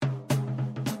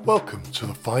Welcome to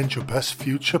the Find Your Best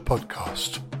Future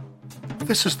podcast.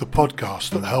 This is the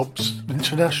podcast that helps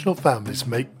international families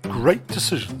make great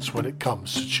decisions when it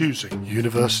comes to choosing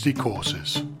university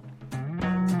courses.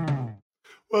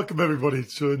 Welcome everybody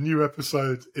to a new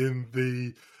episode in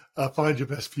the Find Your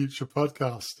Best Future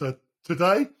podcast.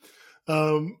 Today,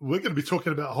 we're going to be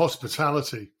talking about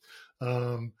hospitality.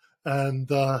 It's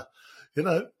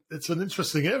an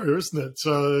interesting area, isn't it?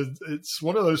 It's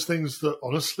one of those things that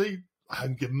honestly I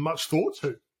hadn't given much thought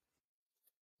to.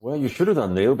 Well, you should have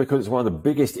done, Neil, because it's one of the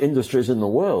biggest industries in the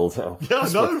world. Yeah, I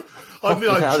know. I mean,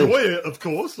 I enjoy it, of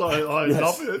course. I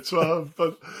Yes. love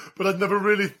it, but I'd never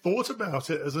really thought about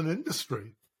it as an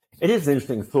industry. It is an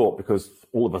interesting thought because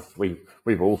all of us,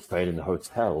 we've all stayed in the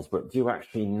hotels, but do you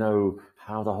actually know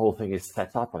how the whole thing is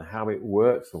set up and how it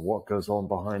works and what goes on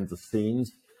behind the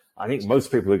scenes? I think most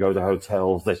people who go to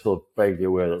hotels, they're sort of vaguely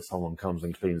aware that someone comes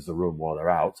and cleans the room while they're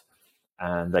out,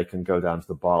 and they can go down to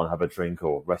the bar and have a drink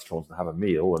or restaurants and have a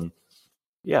meal. And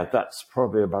yeah, that's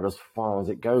probably about as far as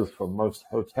it goes for most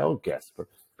hotel guests. But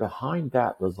behind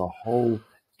that, there's a whole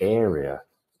area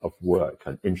of work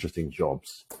and interesting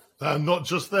jobs. And not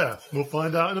just there. We'll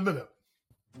find out in a minute.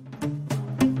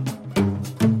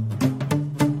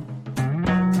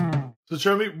 So,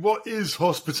 Jeremy, what is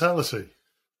hospitality?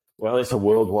 Well, it's a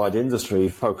worldwide industry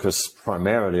focused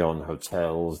primarily on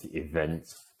hotels,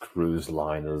 events, cruise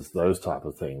liners, those type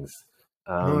of things.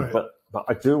 Right. But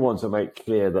I do want to make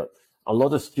clear that a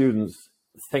lot of students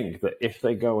think that if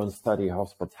they go and study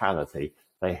hospitality,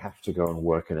 they have to go and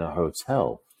work in a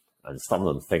hotel. And some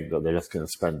of them think that they're just going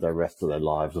to spend the rest of their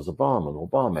lives as a barman or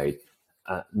barmaid.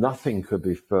 Nothing could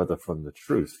be further from the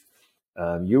truth.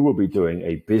 You will be doing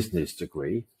a business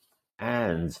degree.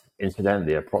 And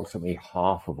incidentally, approximately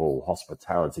half of all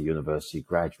hospitality university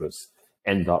graduates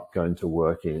end up going to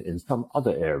work in some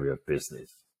other area of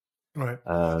business. Right.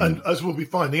 And as we'll be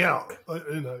finding out,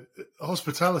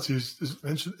 hospitality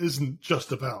isn't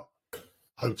just about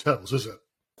hotels, is it?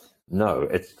 No,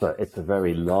 it's a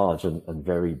very large and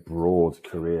very broad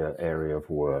career area of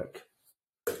work.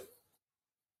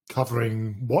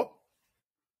 Covering what?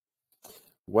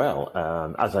 Well,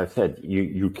 as I said,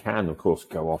 you can, of course,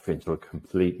 go off into a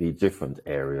completely different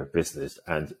area of business.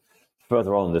 And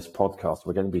further on in this podcast,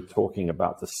 we're going to be talking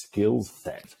about the skills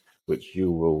set which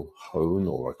you will hone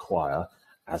or acquire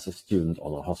as a student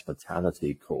on a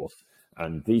hospitality course.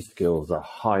 And these skills are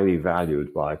highly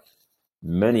valued by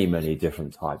many, many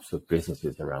different types of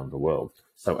businesses around the world.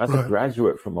 So as a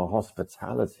graduate from a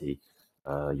hospitality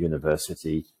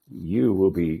university, you will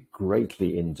be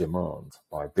greatly in demand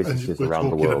by businesses around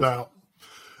the world.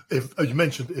 You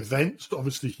mentioned events,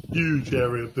 obviously huge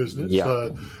area of business. Yeah.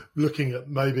 Looking at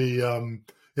maybe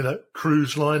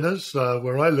cruise liners.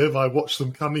 Where I live, I watch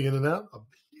them coming in and out. A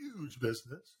huge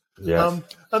business. Yes.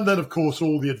 And then, of course,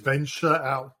 all the adventure,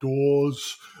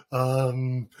 outdoors.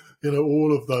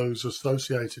 All of those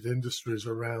associated industries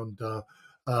around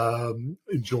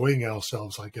enjoying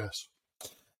ourselves, I guess.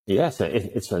 Yes,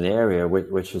 it's an area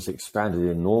which has expanded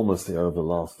enormously over the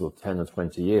last 10 or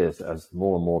 20 years as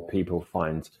more and more people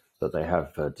find that they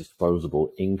have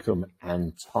disposable income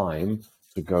and time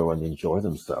to go and enjoy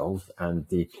themselves. And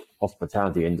the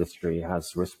hospitality industry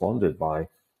has responded by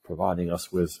providing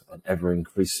us with an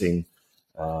ever-increasing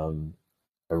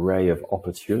array of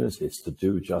opportunities to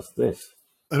do just this.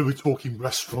 And we're talking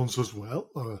restaurants as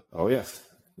well? Oh, yes.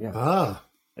 Yeah.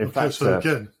 In fact, so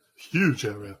again, huge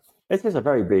area. It is a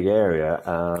very big area.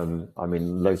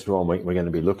 Later on, we're going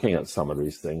to be looking at some of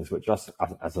these things, but just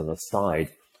as an aside,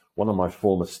 one of my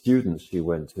former students, she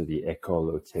went to the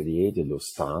École Hôtelière de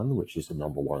Lausanne, which is the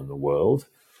number one in the world,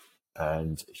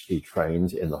 and she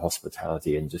trained in the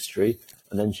hospitality industry.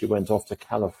 And then she went off to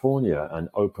California and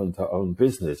opened her own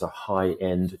business, a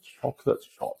high-end chocolate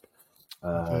shop.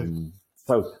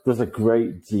 So there's a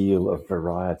great deal of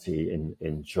variety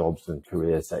in jobs and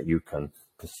careers that you can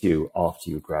pursue after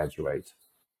you graduate.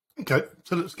 Okay,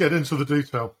 so let's get into the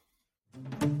detail.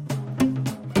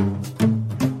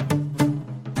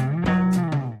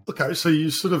 Okay, so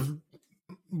you sort of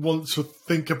want to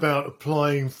think about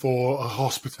applying for a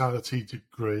hospitality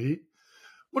degree.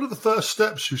 What are the first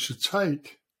steps you should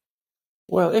take?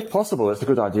 Well, if possible, it's a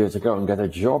good idea to go and get a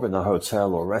job in a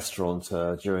hotel or restaurant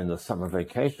during the summer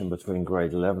vacation between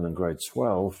grade 11 and grade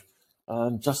 12.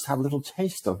 Just have a little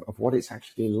taste of what it's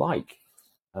actually like.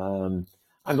 And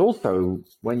also,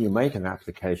 when you make an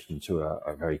application to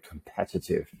a very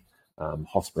competitive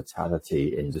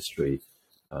hospitality industry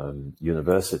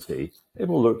university, it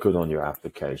will look good on your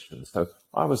application. So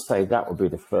I would say that would be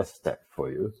the first step for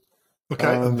you.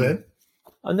 Okay, and then?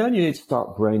 And then you need to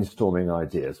start brainstorming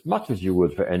ideas, much as you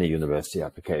would for any university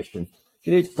application.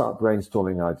 You need to start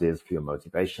brainstorming ideas for your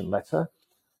motivation letter.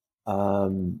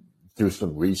 Do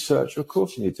some research, of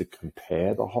course. You need to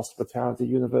compare the hospitality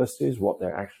universities, what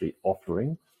they're actually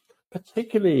offering,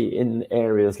 particularly in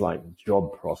areas like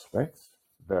job prospects,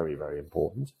 very, very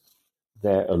important.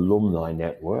 Their alumni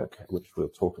network, which we'll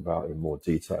talk about in more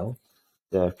detail,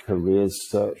 their careers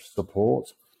search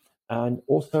support, and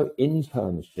also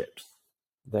internships.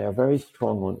 They are very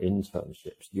strong on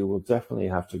internships. You will definitely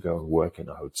have to go and work in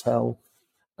a hotel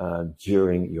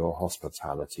during your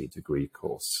hospitality degree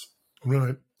course.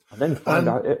 Right. And then find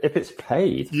out if it's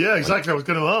paid. Yeah, exactly. I was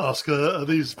going to ask, are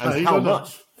these paid and how or not?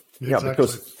 much? Exactly. Yeah,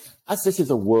 because as this is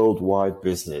a worldwide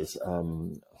business,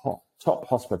 top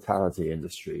hospitality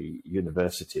industry,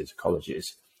 universities,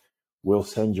 colleges will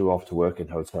send you off to work in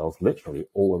hotels literally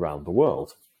all around the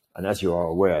world. And as you are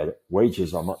aware,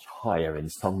 wages are much higher in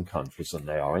some countries than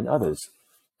they are in others.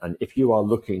 And if you are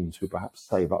looking to perhaps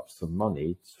save up some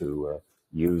money to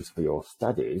use for your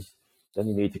studies, then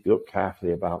you need to look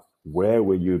carefully about where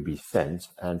will you be sent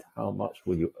and how much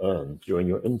will you earn during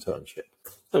your internship.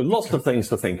 So lots of things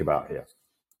to think about here.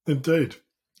 Indeed.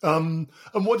 And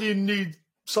what do you need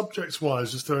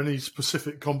subjects-wise? Is there any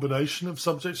specific combination of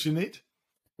subjects you need?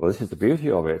 Well, this is the beauty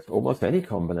of it. Almost any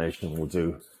combination will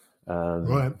do.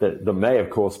 Right. There may, of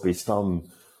course, be some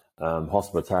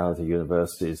hospitality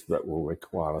universities that will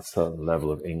require a certain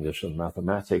level of English and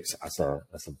mathematics as a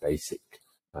basic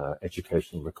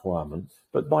educational requirement.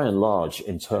 But by and large,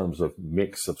 in terms of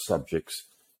mix of subjects,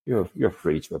 you're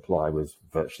free to apply with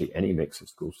virtually any mix of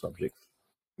school subjects.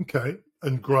 Okay.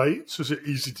 And grades? Is it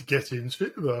easy to get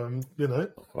into?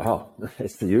 Well,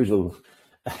 it's the usual.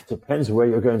 Depends where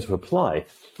you're going to apply.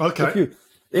 Okay.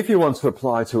 If you want to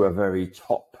apply to a very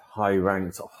top,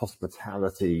 high-ranked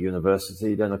hospitality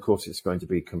university, then of course it's going to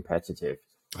be competitive.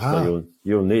 So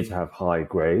you'll need to have high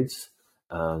grades.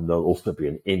 And there'll also be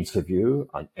an interview,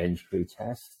 an entry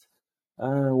test,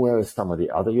 whereas some of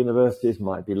the other universities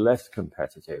might be less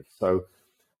competitive. So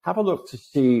have a look to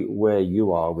see where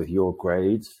you are with your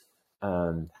grades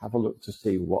and have a look to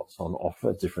see what's on offer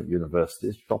at different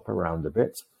universities, shop around a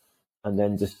bit, and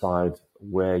then decide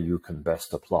where you can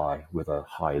best apply with a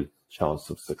high chance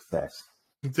of success.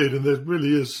 Indeed, and there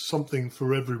really is something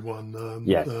for everyone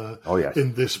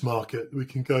in this market. We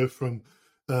can go from,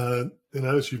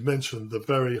 as you've mentioned, the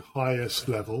very highest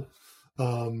level,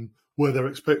 where they're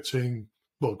expecting,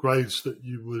 grades that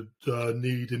you would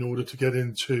need in order to get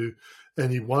into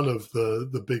any one of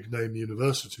the big name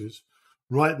universities,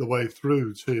 right the way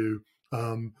through to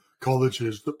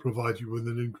colleges that provide you with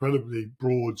an incredibly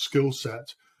broad skill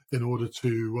set in order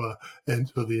to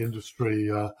enter the industry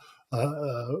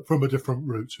from a different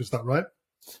route. Is that right?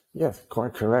 Yes,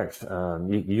 quite correct.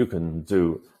 You can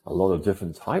do a lot of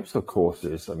different types of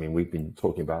courses. I mean, we've been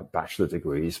talking about bachelor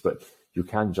degrees, but you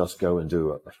can just go and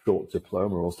do a short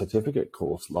diploma or certificate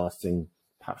course lasting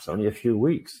perhaps only a few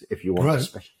weeks if you want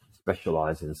to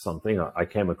specialize in something. I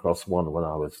came across one when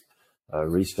I was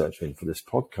researching for this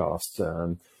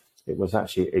podcast. It was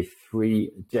actually a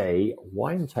 3-day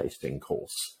wine tasting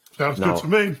course. Sounds good to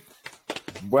me.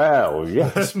 Well,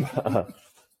 yes.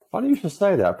 Funny you should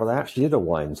say that, but I actually did a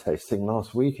wine tasting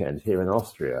last weekend here in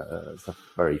Austria. It's a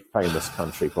very famous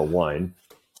country for wine.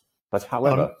 But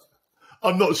however...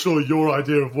 I'm not sure your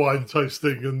idea of wine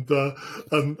tasting and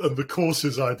the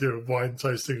course's idea of wine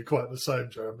tasting are quite the same,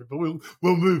 Jeremy. But we'll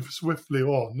move swiftly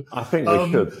on. I think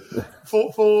we should.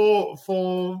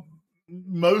 For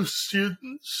most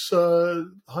students,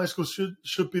 high school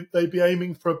should be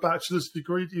aiming for a bachelor's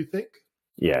degree, do you think?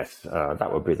 Yes,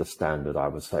 that would be the standard, I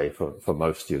would say, for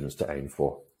most students to aim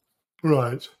for.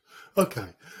 Right. Okay.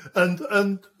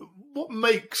 And what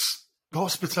makes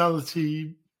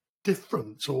hospitality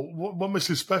different, or what makes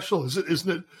it special? Isn't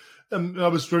it? I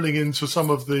was drilling into some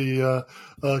of the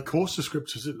course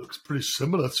descriptors. It looks pretty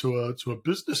similar to a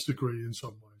business degree in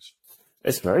some ways.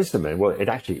 It's very similar. Well, it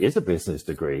actually is a business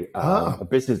degree. A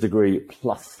business degree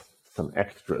plus some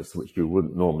extras, which you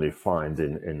wouldn't normally find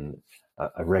in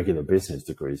a regular business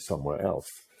degree somewhere else.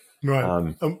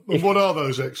 Right. And what are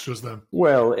those extras then?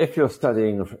 Well, if you're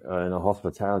studying in a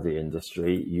hospitality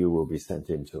industry, you will be sent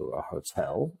into a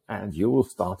hotel and you will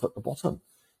start at the bottom.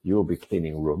 You will be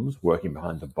cleaning rooms, working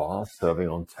behind the bar, serving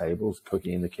on tables,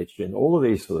 cooking in the kitchen, all of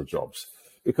these sort of jobs.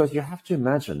 Because you have to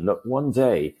imagine that one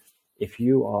day, if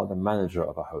you are the manager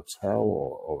of a hotel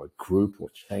or a group or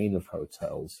chain of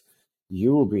hotels,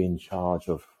 you will be in charge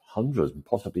of hundreds and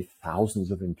possibly thousands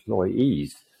of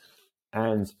employees.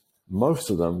 And most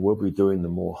of them will be doing the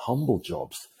more humble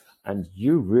jobs. And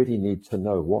you really need to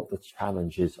know what the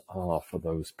challenges are for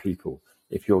those people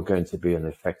if you're going to be an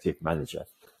effective manager.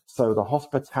 So the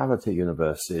hospitality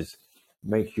universities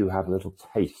makes you have a little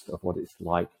taste of what it's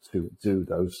like to do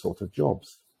those sort of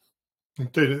jobs.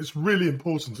 Indeed, it's really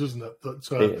important, isn't it,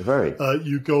 that Very.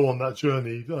 You go on that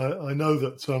journey. I know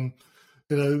that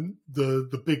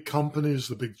the big companies,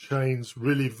 the big chains,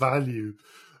 really value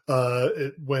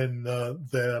it when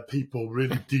their people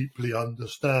really deeply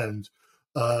understand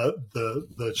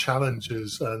the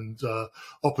challenges and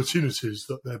opportunities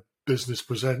that their business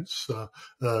presents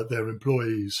their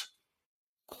employees.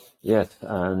 Yes,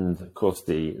 and of course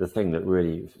the thing that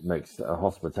really makes a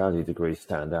hospitality degree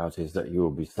stand out is that you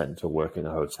will be sent to work in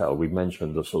a hotel. We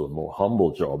mentioned the sort of more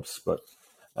humble jobs, but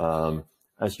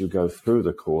as you go through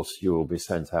the course, you will be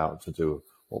sent out to do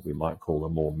what we might call a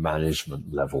more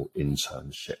management level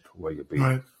internship, where you'll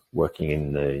be working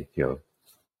in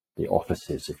the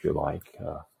offices, if you like,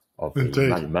 of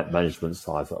the management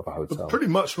side of a hotel. But pretty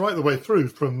much right the way through,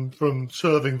 from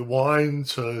serving the wine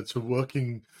to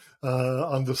working,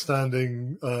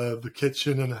 understanding the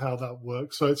kitchen and how that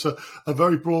works. So it's a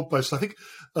very broad base. I think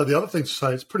the other thing to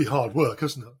say, it's pretty hard work,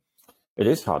 isn't it? It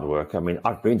is hard work. I mean,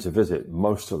 I've been to visit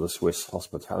most of the Swiss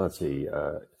hospitality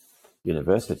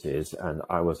universities, and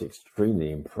I was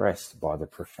extremely impressed by the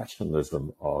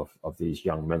professionalism of these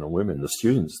young men and women, the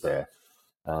students there.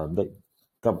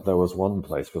 There was one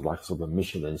place with like sort of a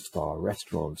Michelin star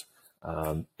restaurant.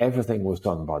 Everything was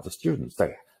done by the students.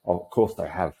 Of course, they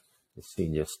have the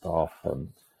senior staff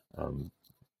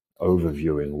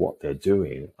overviewing what they're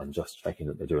doing and just checking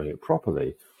that they're doing it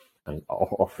properly and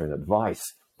offering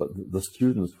advice. But the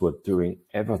students were doing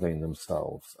everything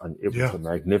themselves, and it was a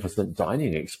magnificent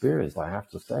dining experience, I have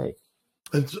to say.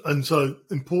 And so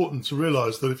important to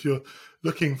realise that if you're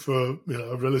looking for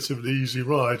a relatively easy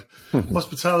ride,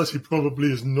 hospitality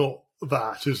probably is not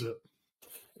that, is it?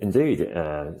 Indeed,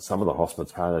 some of the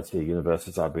hospitality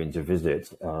universities I've been to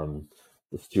visit,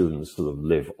 the students sort of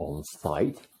live on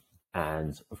site,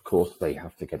 and of course they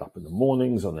have to get up in the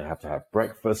mornings and they have to have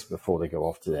breakfast before they go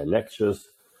off to their lectures.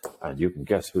 And you can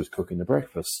guess who's cooking the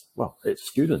breakfast? Well, it's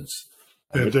students.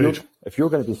 If you're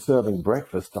going to be serving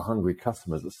breakfast to hungry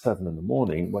customers at 7 in the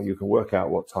morning, well, you can work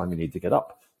out what time you need to get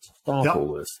up to start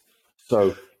all this.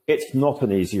 So it's not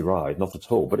an easy ride, not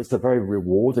at all, but it's a very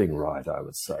rewarding ride, I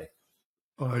would say.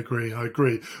 I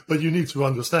agree. But you need to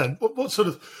understand what sort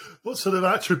of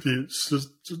attributes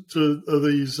are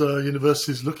these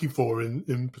universities looking for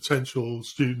in potential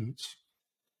students?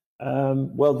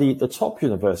 Well, the top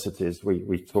universities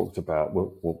we talked about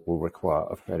will require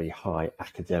a fairly high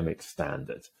academic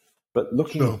standard. But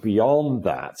looking beyond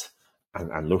that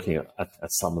and looking at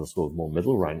some of the sort of more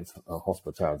middle-ranked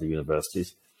hospitality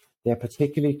universities, they're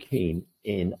particularly keen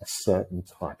in a certain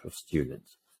type of student.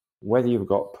 Whether you've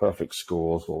got perfect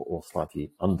scores or slightly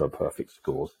under perfect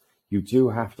scores, you do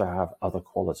have to have other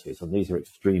qualities, and these are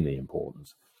extremely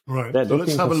important. Right. So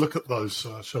let's have a look at those,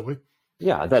 shall we?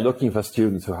 Yeah, they're looking for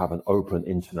students who have an open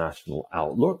international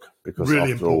outlook, because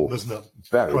really after important, all, isn't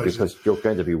it? Because you're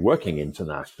going to be working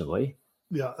internationally.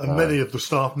 Yeah, and many of the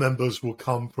staff members will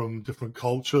come from different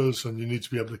cultures, and you need to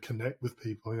be able to connect with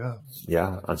people.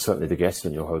 Yeah, and certainly the guests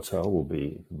in your hotel will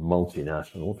be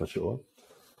multinational for sure.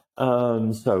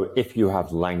 So if you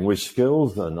have language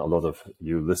skills, and a lot of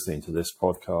you listening to this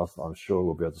podcast, I'm sure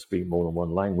will be able to speak more than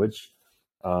one language.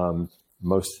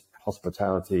 Most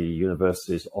hospitality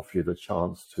universities offer you the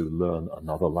chance to learn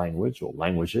another language or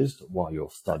languages while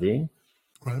you're studying.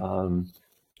 Right.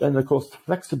 Then, of course,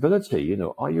 flexibility.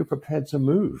 Are you prepared to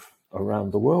move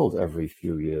around the world every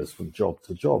few years from job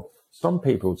to job? Some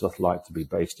people just like to be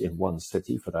based in one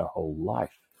city for their whole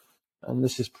life. And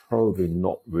this is probably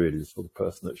not really the sort of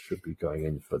person that should be going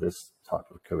in for this type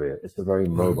of career. It's a very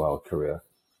mobile career.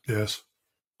 Yes.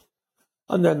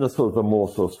 And then the more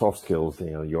soft skills,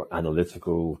 your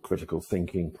analytical, critical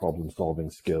thinking, problem-solving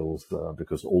skills,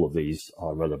 because all of these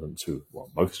are relevant to,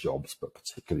 most jobs, but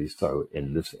particularly so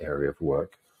in this area of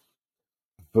work.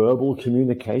 Verbal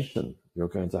communication. You're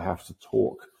going to have to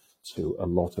talk to a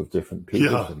lot of different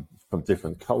people from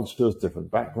different cultures,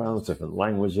 different backgrounds, different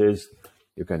languages.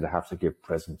 You're going to have to give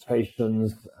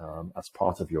presentations as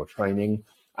part of your training,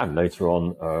 and later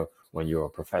on when you're a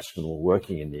professional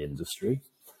working in the industry.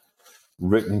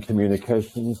 Written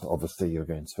communications, obviously you're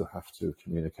going to have to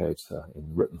communicate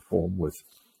in written form with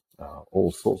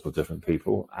all sorts of different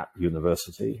people at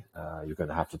university. You're going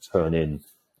to have to turn in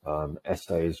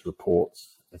essays,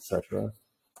 reports, etc.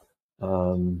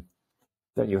 Then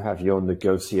you have your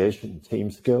negotiation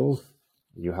team skills.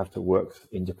 You have to work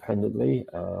independently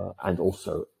and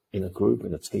also in a group,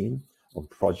 in a team, on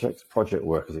projects. Project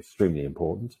work is extremely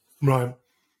important. Right.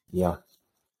 Yeah.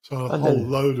 So a whole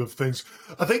load of things.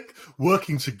 I think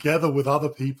working together with other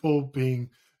people,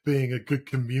 being being a good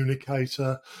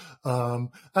communicator, and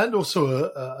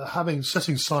also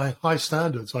setting high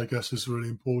standards, I guess, is really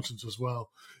important as well,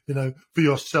 for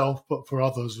yourself, but for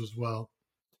others as well.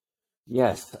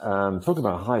 Yes, talking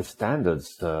about high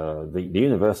standards, the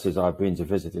universities I've been to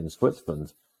visit in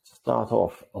Switzerland start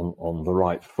off on the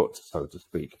right foot, so to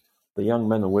speak. The young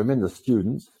men and women, the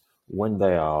students, when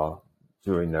they are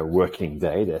during their working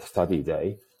day, their study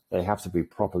day, they have to be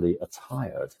properly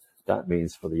attired. That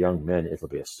means for the young men, it'll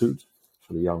be a suit.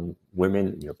 For the young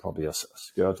women, probably a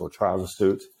skirt or trouser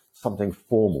suit, something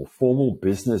formal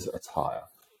business attire.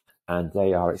 And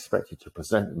they are expected to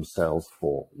present themselves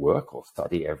for work or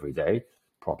study every day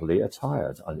properly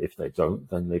attired. And if they don't,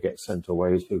 then they get sent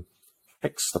away to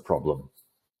fix the problem.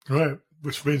 Right,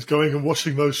 which means going and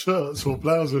washing those shirts or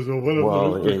blouses or whatever.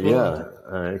 Well,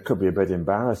 it could be a bit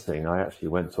embarrassing. I actually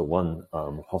went to one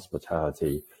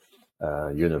hospitality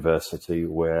university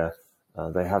where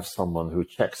they have someone who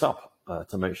checks up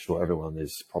to make sure everyone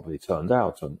is properly turned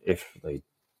out. And if they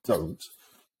don't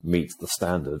meet the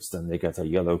standards, then they get a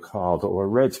yellow card or a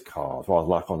red card, rather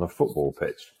like on a football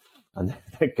pitch. And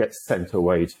they get sent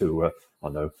away to,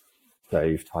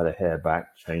 shave, tie their hair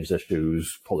back, change their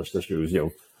shoes, polish their shoes,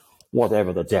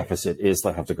 whatever the deficit is,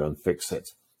 they have to go and fix it.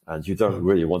 And you don't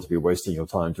really want to be wasting your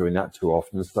time doing that too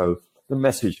often. So the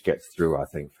message gets through, I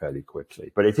think, fairly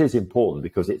quickly. But it is important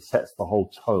because it sets the whole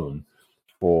tone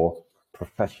for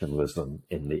professionalism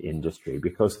in the industry,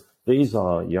 because these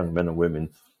are young men and women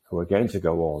who are going to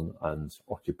go on and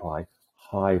occupy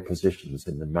high positions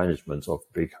in the management of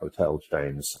big hotel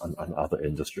chains and other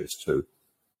industries too.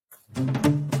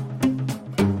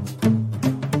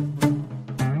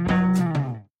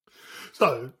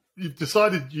 So you've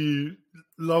decided you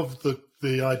love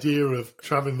the idea of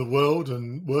traveling the world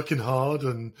and working hard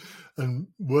and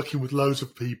working with loads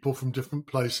of people from different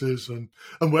places and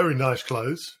wearing nice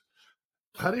clothes.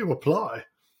 How do you apply?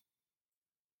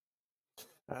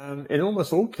 In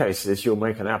almost all cases, you'll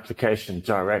make an application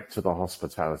direct to the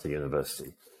hospitality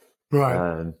university.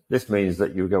 Right. This means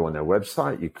that you go on their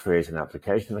website, you create an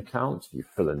application account, you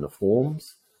fill in the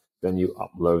forms, then you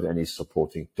upload any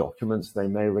supporting documents they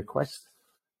may request.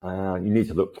 You need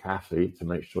to look carefully to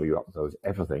make sure you upload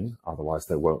everything, otherwise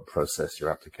they won't process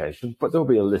your application. But there'll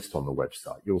be a list on the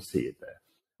website, you'll see it there.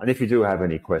 And if you do have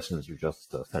any questions, you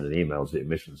just send an email to the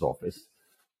admissions office.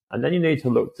 And then you need to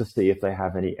look to see if they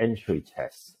have any entry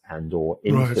tests and or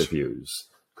interviews,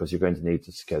 because you're going to need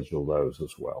to schedule those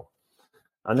as well.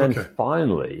 And then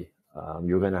finally,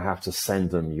 you're going to have to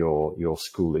send them your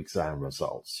school exam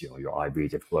results, your IB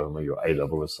diploma, your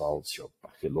A-level results, your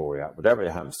baccalaureate, whatever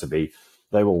it happens to be.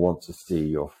 They will want to see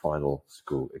your final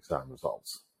school exam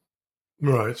results.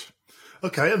 Right.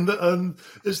 Okay. And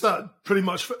is that pretty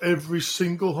much for every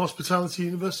single hospitality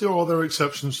university, or are there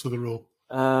exceptions to the rule?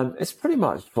 It's pretty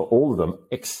much for all of them,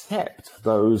 except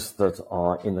those that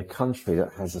are in a country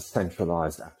that has a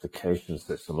centralized application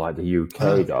system, like the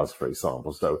UK does, for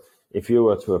example. So if you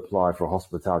were to apply for a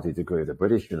hospitality degree at a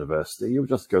British university, you'll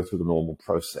just go through the normal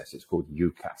process. It's called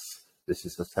UCAS. This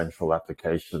is the central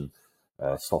application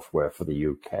software for the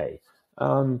UK.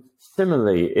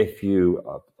 Similarly, if you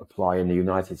apply in the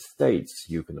United States,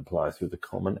 you can apply through the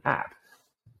Common App,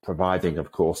 providing,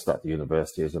 of course, that the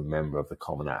university is a member of the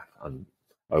Common App, and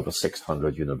over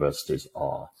 600 universities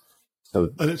are.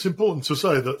 And it's important to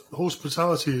say that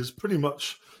hospitality is pretty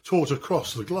much taught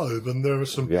across the globe, and there are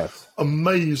some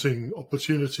amazing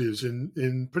opportunities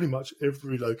in pretty much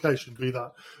every location, be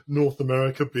that North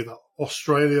America, be that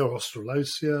Australia,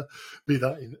 Australasia, be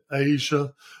that in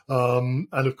Asia, and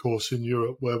of course in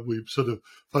Europe, where we've sort of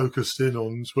focused in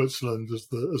on Switzerland as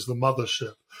the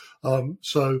mothership.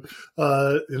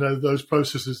 Those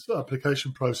processes,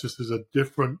 application processes, are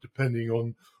different depending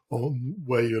on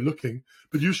where you're looking,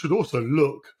 but you should also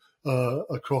look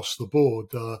across the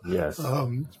board to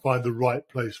find the right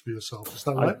place for yourself. Is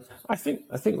that right? I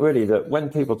think really that when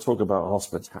people talk about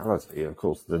hospitality, of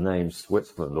course, the name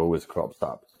Switzerland always crops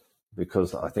up,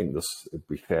 because I think it'd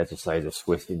be fair to say the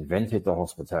Swiss invented the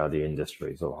hospitality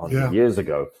industry 100 years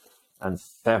ago, and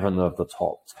 7 of the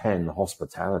top 10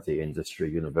 hospitality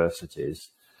industry universities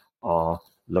are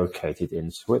located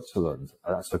in Switzerland.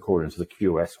 That's according to the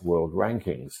QS World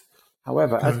Rankings.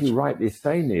 However, as you rightly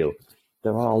say, Neil,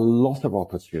 there are a lot of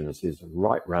opportunities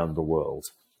right round the world.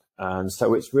 And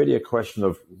so it's really a question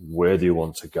of where do you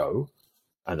want to go?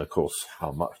 And of course,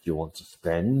 how much do you want to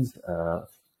spend?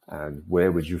 And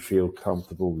where would you feel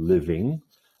comfortable living?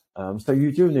 So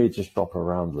you do need to shop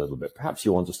around a little bit. Perhaps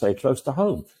you want to stay close to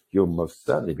home. You'll most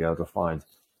certainly be able to find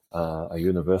a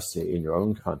university in your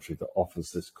own country that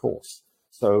offers this course.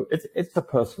 So it's a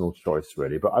personal choice,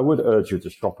 really. But I would urge you to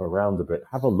shop around a bit,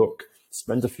 have a look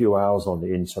spend a few hours on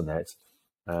the internet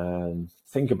and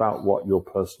think about what your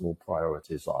personal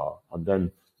priorities are, and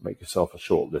then make yourself a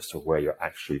short list of where you're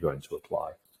actually going to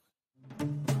apply.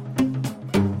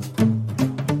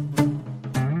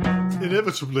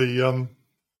 Inevitably,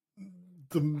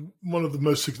 one of the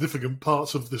most significant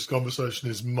parts of this conversation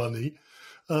is money.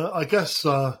 I guess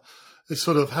it's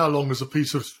sort of how long is a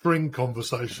piece of string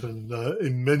conversation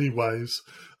in many ways,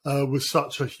 with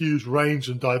such a huge range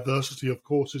and diversity of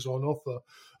courses on offer.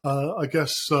 I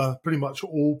guess pretty much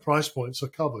all price points are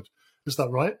covered. Is that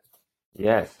right?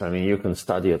 Yes. I mean, you can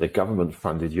study at a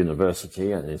government-funded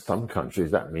university, and in some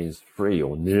countries that means free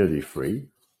or nearly free.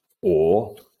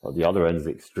 Or at the other end of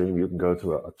the extreme, you can go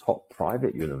to a top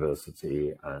private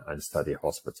university and study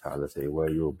hospitality, where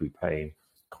you'll be paying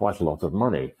quite a lot of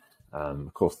money.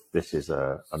 Of course, this is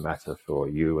a matter for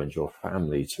you and your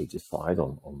family to decide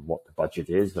on what the budget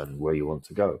is and where you want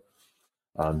to go.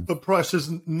 But price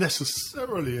isn't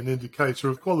necessarily an indicator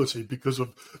of quality because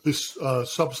of this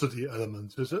subsidy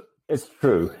element, is it? It's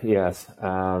true, yes.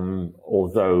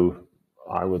 Although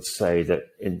I would say that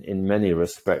in many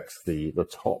respects, the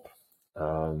top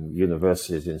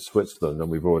universities in Switzerland, and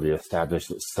we've already established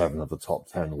that 7 of the top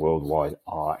 10 worldwide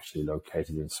are actually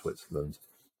located in Switzerland,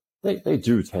 they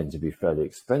do tend to be fairly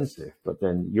expensive, but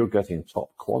then you're getting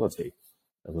top quality,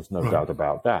 and there's no doubt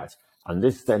about that. And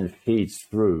this then feeds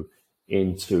through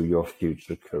into your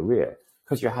future career,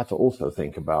 because you have to also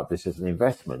think about this as an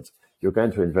investment. You're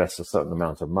going to invest a certain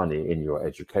amount of money in your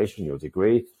education, your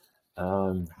degree.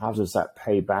 How does that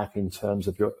pay back in terms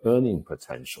of your earning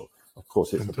potential? Of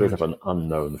course, it's a bit of an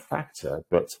unknown factor,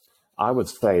 but I would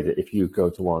say that if you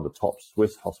go to one of the top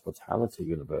Swiss hospitality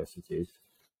universities,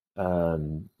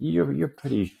 you're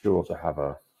pretty sure to have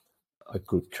a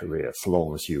good career, so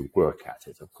long as you work at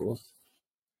it, of course.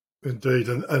 Indeed,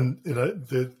 and you know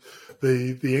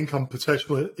the income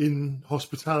potential in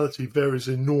hospitality varies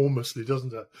enormously,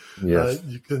 doesn't it? Yes.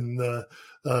 You can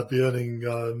be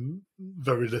earning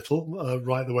very little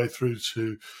right the way through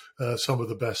to some of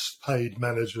the best paid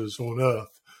managers on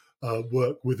earth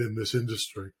work within this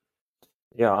industry.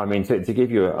 Yeah, I mean, to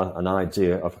give you an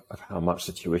idea of how much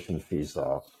the tuition fees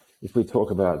are, if we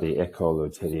talk about the École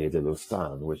Hôtelière de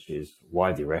Lausanne, which is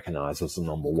widely recognized as the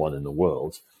 #1 in the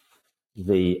world,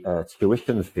 the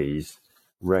tuition fees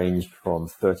range from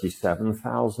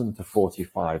 37,000 to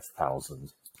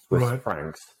 45,000 Swiss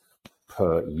francs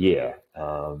per year.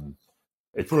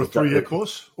 For a 3-year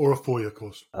course or a 4-year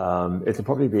course? It'll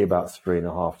probably be about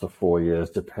 3.5 to 4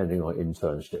 years, depending on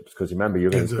internships, because remember,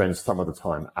 you're going to spend some of the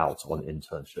time out on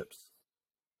internships.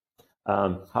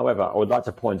 However, I would like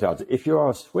to point out that if you are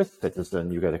a Swiss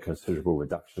citizen, you get a considerable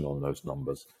reduction on those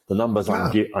numbers. The numbers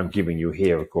I'm giving you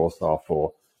here, of course, are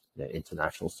for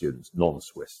international students,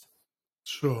 non-Swiss.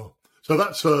 Sure. So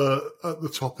that's at the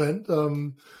top end.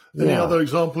 Any other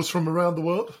examples from around the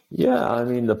world? Yeah, I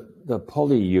mean, the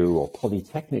PolyU or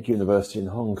Polytechnic University in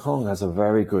Hong Kong has a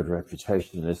very good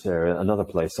reputation in this area. Another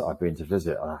place that I've been to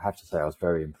visit, and I have to say I was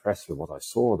very impressed with what I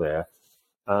saw there.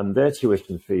 Their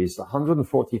tuition fees,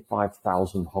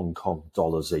 145,000 Hong Kong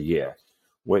dollars a year,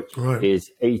 which is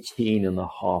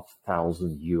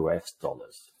 18,500 US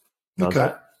dollars.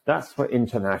 Now that's for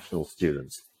international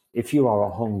students. If you are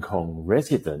a Hong Kong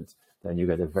resident, then you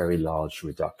get a very large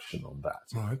reduction on that.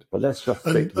 Right. But let's just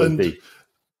stick with the...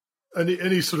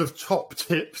 Any sort of top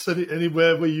tips,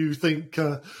 anywhere where you think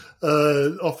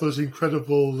offers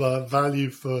incredible value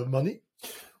for money?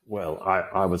 Well,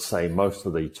 I would say most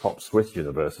of the top Swiss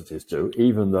universities do,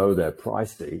 even though they're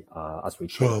pricey, as we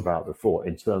talked about before.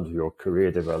 In terms of your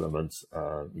career development,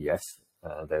 yes,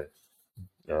 they're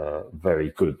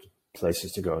very good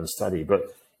places to go and study.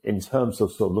 But in terms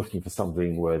of sort of looking for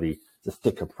something where the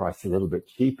sticker price is a little bit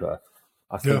cheaper,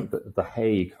 I think that the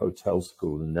Hague Hotel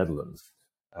School in the Netherlands,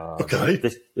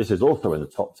 this is also in the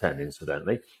top 10,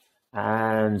 incidentally.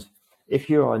 And if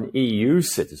you're an EU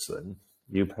citizen,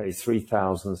 you pay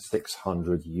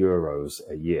 3,600 euros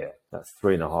a year. That's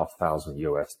 3,500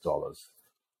 US dollars.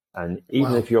 And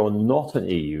even if you're not an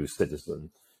EU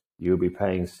citizen, you'll be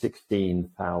paying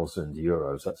 16,000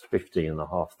 euros. That's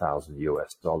 15,500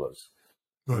 US dollars,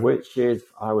 which is,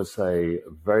 I would say,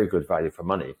 very good value for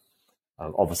money.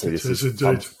 Obviously, this is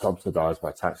subsidized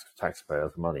by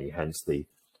taxpayers' money, hence the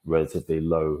relatively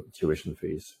low tuition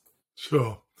fees.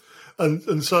 Sure.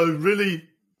 And so really,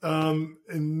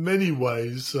 in many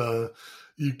ways,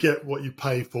 you get what you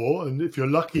pay for, and if you're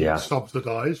lucky, it's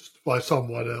subsidized by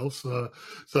someone else. So,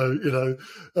 you know,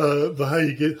 the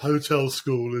Hague Hotel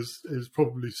School is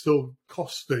probably still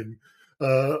costing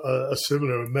a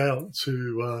similar amount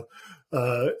to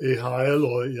EHL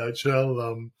or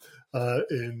EHL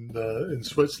in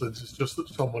Switzerland. It's just that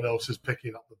someone else is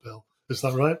picking up the bill. Is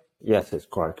that right? Yes, it's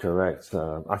quite correct.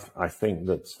 I think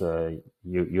that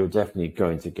you're definitely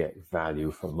going to get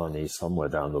value for money somewhere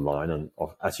down the line. And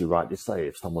as you rightly say,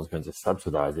 if someone's going to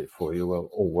subsidize it for you, well,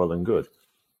 all well and good.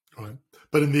 Right.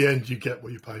 But in the end, you get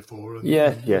what you pay for. And,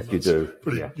 yes, and you do.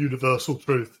 Pretty universal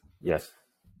truth. Yes.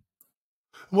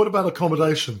 And what about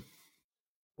accommodation?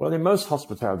 Well, in most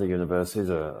hospitality universities,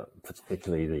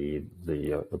 particularly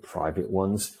the private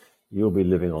ones, you'll be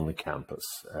living on the campus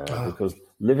because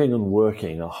living and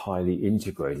working are highly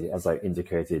integrated. As I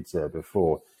indicated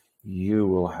before, you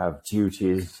will have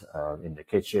duties in the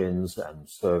kitchens and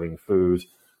serving food,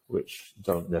 which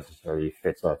don't necessarily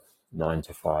fit a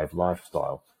 9-to-5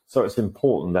 lifestyle. So it's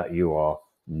important that you are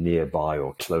nearby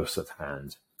or close at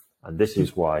hand. And this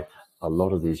is why a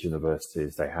lot of these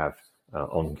universities, they have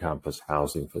on-campus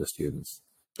housing for the students.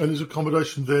 And is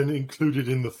accommodation then included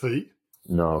in the fee?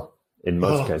 No. In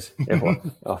most cases,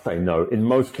 I'll say no. In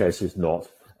most cases, not.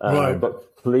 Right.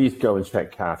 But please go and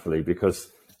check carefully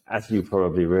because, as you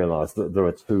probably realize, that there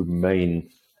are two main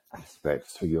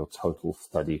aspects to your total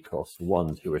study costs.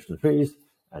 One, tuition fees,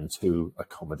 and two,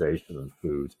 accommodation and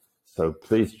food. So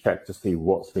please check to see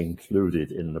what's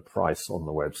included in the price on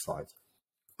the website.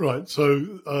 Right.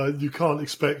 So you can't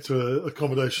expect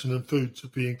accommodation and food to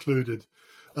be included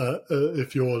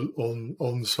if you're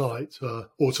on site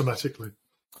automatically.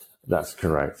 That's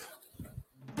correct.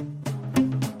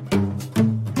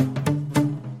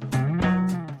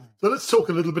 So let's talk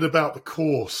a little bit about the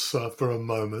course for a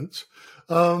moment.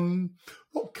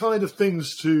 What kind of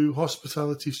things do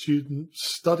hospitality students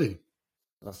study?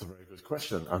 That's a very good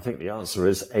question. I think the answer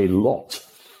is a lot.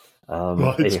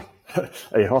 Right.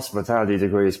 A hospitality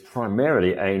degree is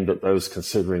primarily aimed at those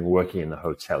considering working in the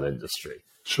hotel industry.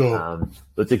 Sure.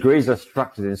 The degrees are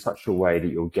structured in such a way that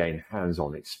you'll gain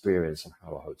hands-on experience of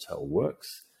how a hotel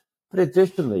works. But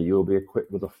additionally, you'll be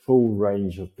equipped with a full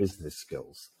range of business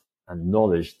skills and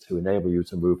knowledge to enable you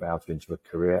to move out into a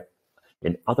career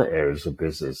in other areas of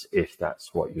business if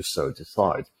that's what you so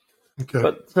decide. Okay.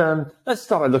 But let's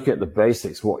start by looking at the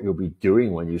basics, what you'll be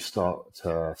doing when you start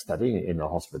studying in a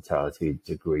hospitality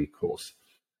degree course.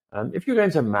 If you're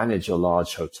going to manage a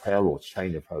large hotel or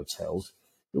chain of hotels,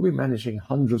 you'll be managing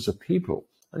hundreds of people,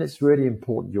 and it's really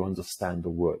important you understand the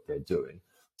work they're doing.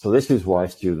 So this is why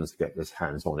students get this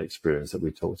hands-on experience that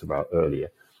we talked about earlier.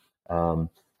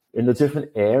 In the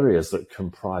different areas that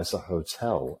comprise a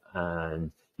hotel,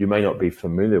 and you may not be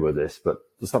familiar with this, but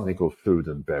there's something called food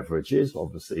and beverages,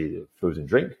 obviously food and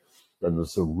drink. Then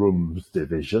there's the rooms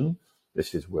division.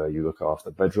 This is where you look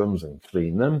after bedrooms and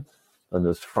clean them. Then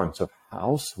there's front of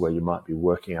house, where you might be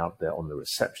working out there on the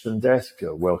reception desk,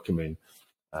 welcoming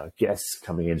guests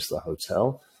coming into the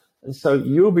hotel. And so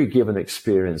you'll be given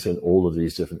experience in all of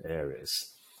these different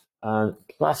areas. And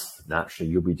plus,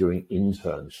 naturally, you'll be doing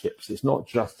internships. It's not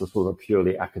just a sort of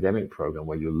purely academic program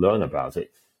where you learn about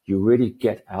it. You really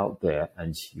get out there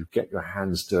and you get your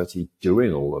hands dirty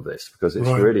doing all of this, because it's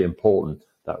really important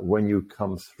that when you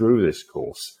come through this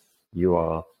course, you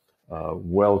are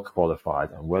well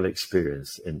qualified and well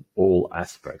experienced in all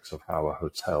aspects of how a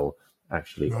hotel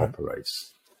actually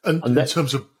operates. And in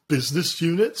terms of business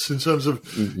units, in terms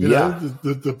of you know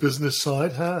the business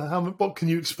side, what can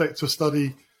you expect to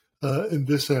study in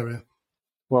this area?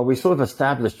 Well, we sort of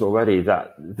established already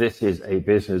that this is a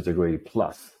business degree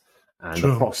plus, and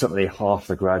approximately half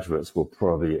the graduates will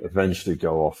probably eventually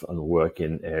go off and work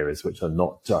in areas which are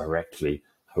not directly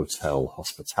hotel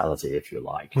hospitality, if you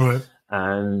like. Right.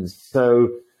 And so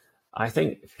I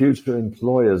think future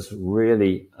employers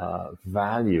really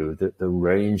value the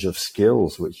range of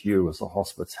skills which you as a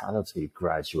hospitality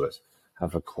graduate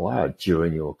have acquired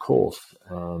during your course,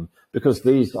 because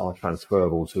these are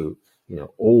transferable to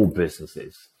all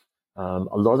businesses. A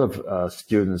lot of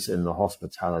students in the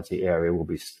hospitality area will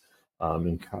be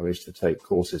encouraged to take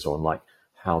courses on like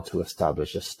how to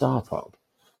establish a startup.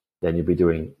 Then you'll be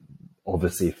doing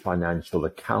obviously financial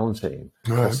accounting,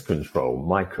 cost control,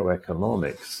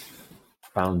 microeconomics,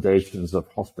 foundations of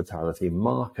hospitality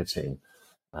marketing,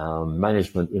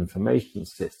 management information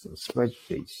systems,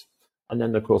 spreadsheets. And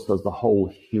then, of course, there's the whole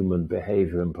human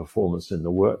behavior and performance in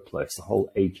the workplace. The whole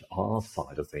HR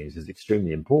side of things is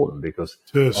extremely important because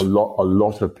a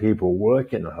lot of people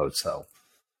work in a hotel.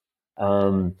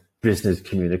 Business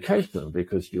communication,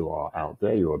 because you are out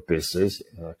there, you're a business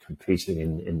competing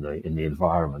in the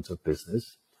environment of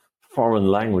business. Foreign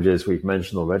languages, we've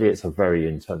mentioned already, it's a very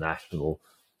international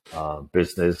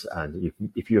business. And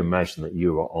if you imagine that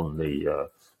you are on the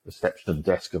reception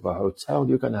desk of a hotel,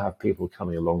 you're going to have people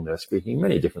coming along there speaking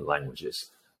many different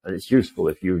languages. And it's useful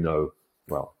if you know,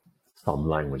 well, some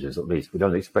languages at least. We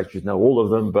don't expect you to know all of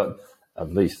them, but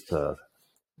at least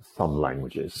some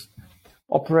languages.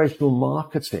 Operational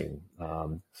marketing.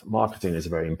 Marketing is a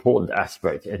very important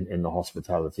aspect in the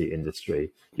hospitality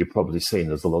industry. You've probably seen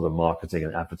there's a lot of marketing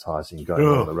and advertising going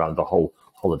on around the whole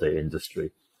holiday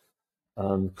industry.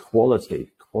 Quality.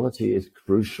 Quality is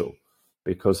crucial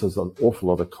because there's an awful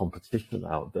lot of competition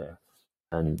out there.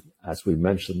 And as we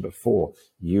mentioned before,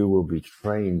 you will be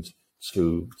trained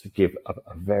to give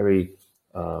a very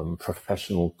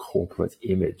professional corporate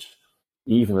image.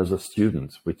 Even as a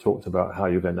student, we talked about how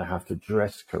you're going to have to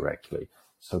dress correctly.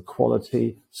 So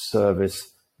quality,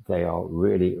 service, they are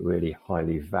really, really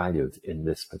highly valued in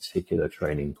this particular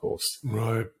training course.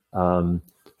 Right.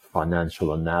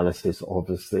 Financial analysis,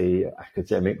 obviously,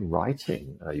 academic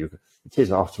writing. It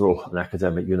is, after all, an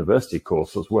academic university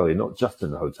course as well. You're not just in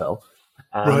the hotel.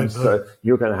 Right. So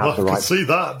you're going to have to write. I can see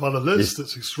that by the list.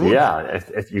 It's extraordinary.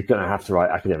 Yeah, you're going to have to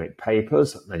write academic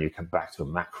papers. And then you come back to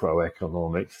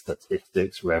macroeconomics,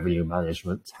 statistics, revenue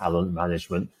management, talent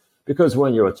management. Because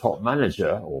when you're a top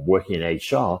manager or working in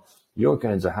HR, you're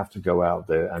going to have to go out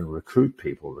there and recruit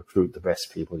the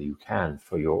best people you can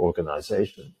for your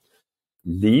organization.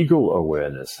 Legal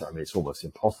awareness. I mean, it's almost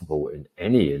impossible in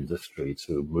any industry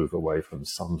to move away from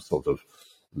some sort of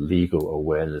legal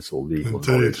awareness or legal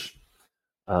knowledge.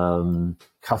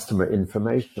 Customer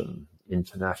information,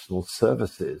 international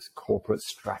services, corporate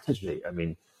strategy. I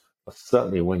mean,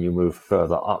 certainly when you move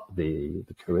further up the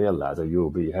career ladder,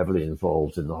 you'll be heavily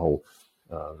involved in the whole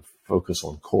focus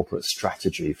on corporate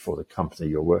strategy for the company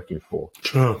you're working for.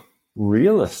 Sure.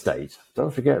 Real estate.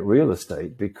 Don't forget real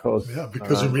estate because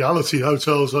in reality,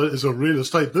 hotels is a real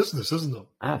estate business, isn't it?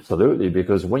 Absolutely,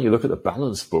 because when you look at the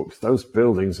balance books, those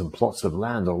buildings and plots of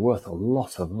land are worth a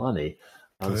lot of money.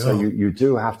 And so you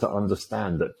do have to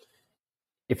understand that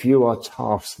if you are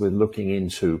tasked with looking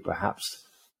into perhaps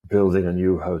building a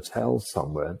new hotel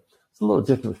somewhere, a lot of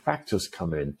different factors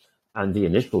come in. And the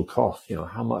initial cost,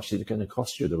 how much is it going to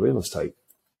cost you, the real estate?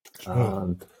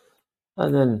 Sure.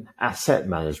 And then asset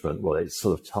management, well, it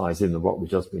sort of ties in with what we've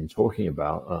just been talking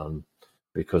about,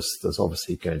 because there's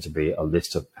obviously going to be a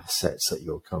list of assets that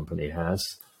your company has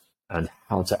and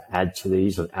how to add to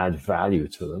these and add value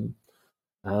to them.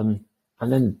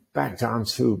 And then back down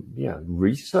to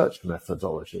research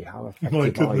methodology. How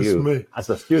effective are you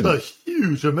as a student? It's a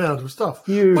huge amount of stuff.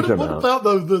 What about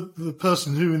though the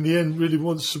person who in the end really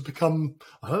wants to become,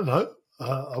 I don't know,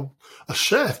 a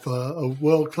chef, a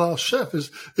world-class chef?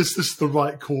 Is this the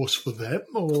right course for them,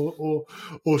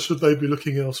 or should they be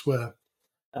looking elsewhere?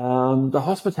 The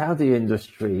hospitality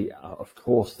industry, of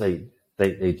course, they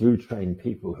do train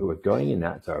people who are going in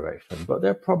that direction, but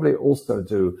they'll probably also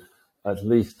do at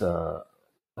least a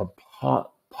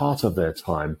part of their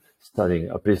time studying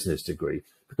a business degree,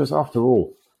 because after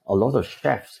all, a lot of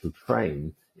chefs who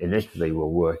train initially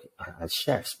will work as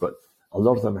chefs, but a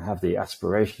lot of them have the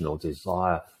aspirational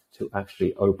desire to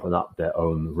actually open up their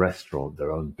own restaurant,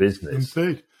 their own business.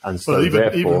 Indeed. And so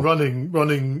even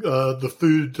running the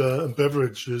food and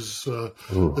beverages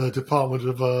department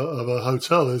of a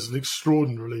hotel is an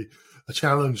extraordinarily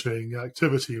challenging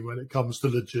activity when it comes to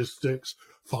logistics,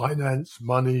 finance,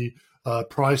 money,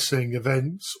 pricing,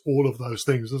 events, all of those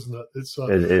things, isn't it?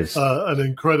 It is an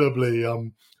incredibly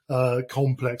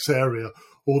complex area,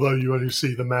 although you only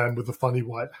see the man with the funny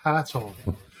white hat on.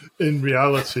 In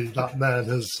reality, that man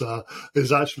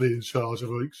is actually in charge of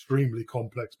an extremely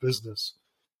complex business.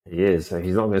 He is.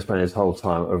 He's not going to spend his whole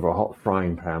time over a hot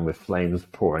frying pan with flames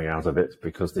pouring out of it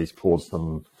because he's poured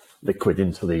some liquid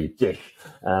into the dish.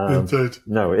 Indeed.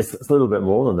 No, it's a little bit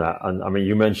more than that. And I mean,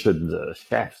 you mentioned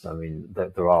chefs. I mean,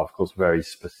 there are, of course, very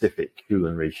specific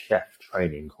culinary chef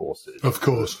training courses. Of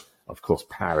course. Of course,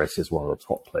 Paris is one of the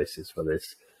top places for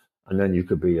this. And then you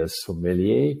could be a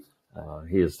sommelier.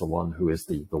 He is the one who is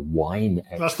the wine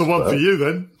expert. That's the one for you,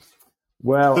 then.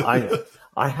 Well,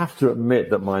 I have to admit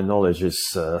that my knowledge is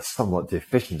somewhat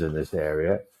deficient in this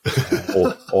area,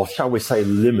 or shall we say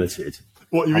limited.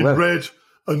 What, you mean red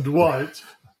and white?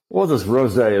 Well, there's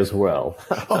rosé as well.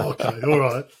 Oh, okay, all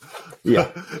right.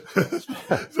 Yeah. Is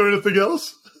there anything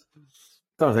else?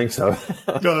 Don't think so.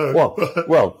 No.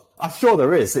 Well, I'm sure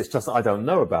there is. It's just I don't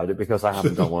know about it because I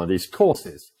haven't done one of these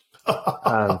courses.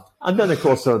 And then, of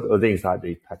course, there are things like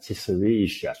the patisserie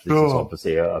chef. This is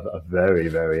obviously a very,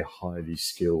 very highly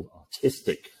skilled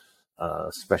artistic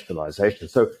specialization.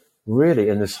 So really,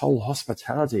 in this whole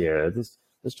hospitality area, there's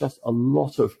just a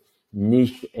lot of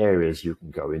niche areas you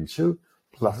can go into.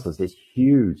 Plus, there's this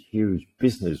huge, huge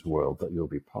business world that you'll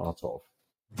be part of.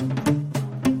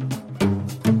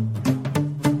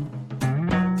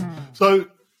 So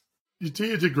you do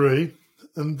your degree,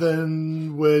 And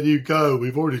then where do you go?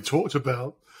 We've already talked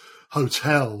about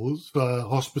hotels,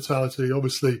 hospitality.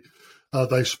 Obviously,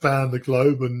 they span the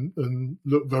globe and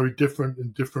look very different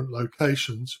in different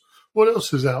locations. What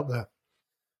else is out there?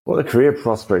 Well, the career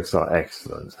prospects are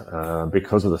excellent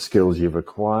because of the skills you've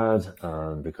acquired,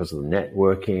 because of the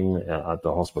networking at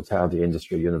the hospitality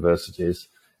industry universities,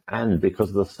 and because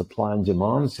of the supply and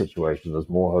demand situation. There's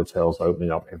more hotels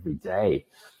opening up every day.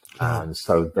 And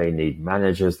so they need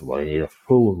managers, well, they need a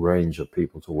full range of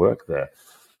people to work there.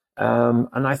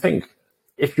 And I think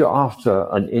if you're after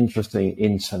an interesting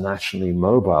internationally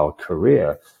mobile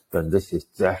career, then this is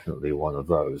definitely one of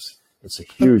those. It's a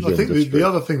huge industry. I think the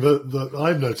other thing that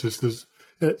I've noticed is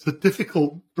it's a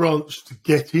difficult branch to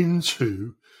get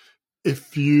into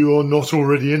if you are not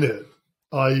already in it.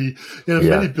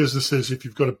 Many businesses, if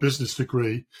you've got a business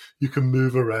degree, you can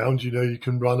move around. You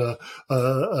can run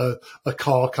a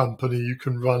car company, you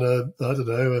can run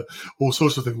all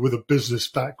sorts of things with a business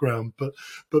background. But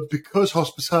because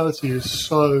hospitality is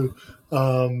so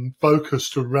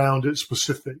focused around its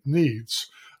specific needs,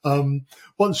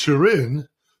 once you're in,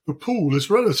 the pool is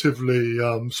relatively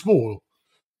small.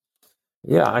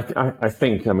 Yeah, I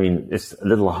think, it's a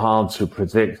little hard to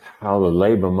predict how the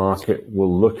labor market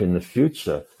will look in the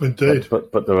future. Indeed.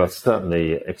 But there are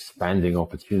certainly expanding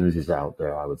opportunities out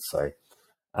there, I would say.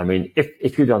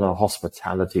 If you've done a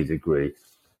hospitality degree,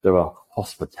 there are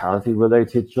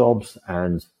hospitality-related jobs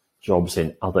and jobs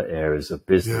in other areas of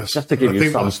business. Yes, just to give you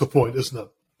some, that's the point, isn't it?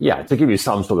 Yeah, to give you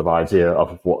some sort of idea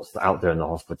of what's out there in the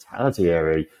hospitality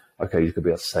area. Okay, you could be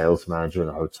a sales manager in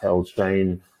a hotel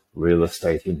chain, real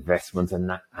estate investment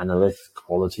analyst,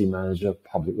 quality manager,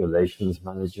 public relations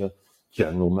manager,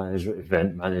 general manager,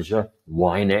 event manager,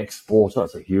 wine exporter.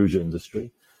 That's a huge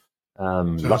industry.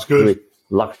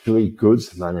 Luxury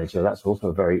goods manager. That's also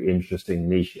a very interesting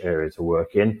niche area to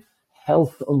work in.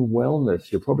 Health and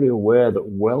wellness. You're probably aware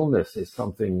that wellness is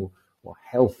something, or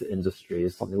health industry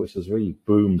is something which has really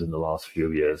boomed in the last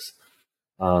few years.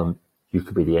 You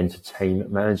could be the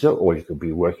entertainment manager, or you could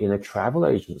be working in a travel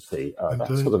agency, that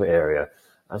sort of area.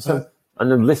 And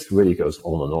the list really goes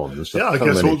on and on. I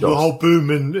guess the whole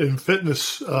boom in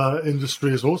fitness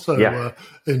industry is also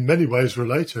in many ways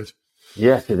related.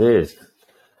 Yes, it is.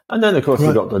 And then, of course,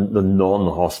 you've got the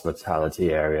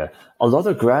non-hospitality area. A lot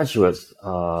of graduates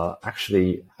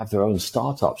actually have their own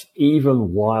startups,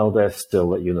 even while they're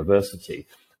still at university.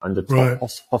 And the top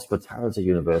hospitality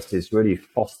universities really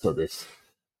foster this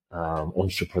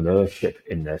entrepreneurship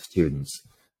in their students.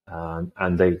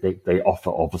 And they offer,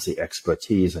 obviously,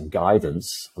 expertise and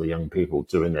guidance for the young people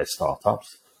doing their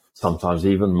startups, sometimes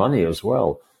even money as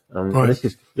well. And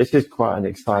this is quite an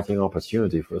exciting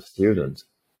opportunity for a student.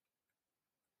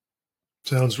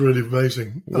 Sounds really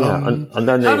amazing. Yeah, and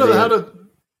then how do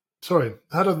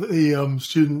the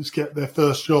students get their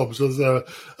first jobs? Is there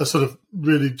a sort of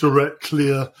really direct,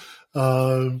 clear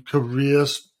career,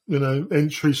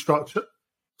 entry structure?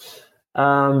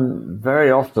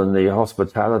 Very often, the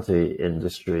hospitality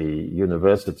industry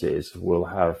universities will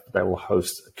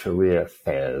host career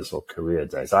fairs or career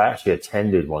days. I actually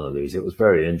attended one of these. It was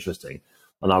very interesting,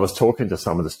 and I was talking to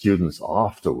some of the students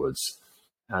afterwards.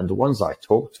 And the ones I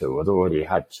talked to had already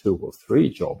had 2 or 3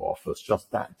 job offers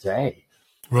just that day.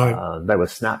 Right. They were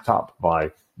snapped up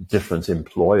by different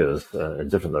employers in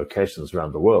different locations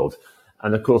around the world.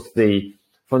 And of course,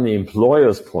 from the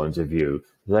employer's point of view,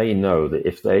 they know that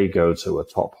if they go to a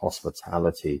top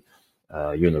hospitality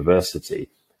university,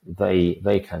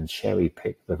 they can cherry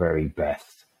pick the very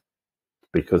best,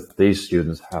 because these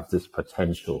students have this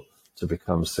potential to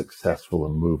become successful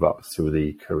and move up through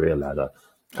the career ladder.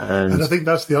 And I think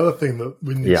that's the other thing that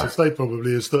we need to say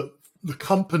probably is that the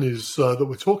companies that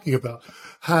we're talking about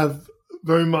have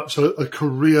very much a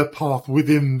career path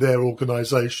within their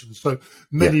organization. So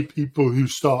many people who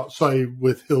start, say,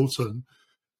 with Hilton,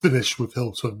 finish with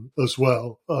Hilton as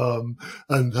well,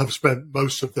 and have spent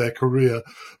most of their career,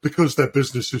 because their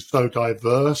business is so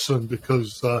diverse and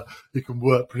because you can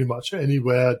work pretty much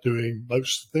anywhere doing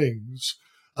most things.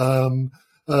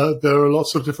 There are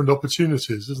lots of different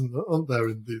opportunities, aren't there,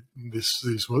 in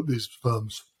these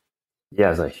firms?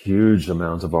 Yeah, there's a huge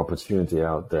amount of opportunity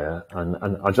out there. And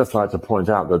I'd just like to point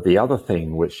out that the other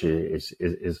thing which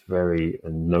is very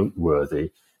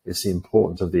noteworthy is the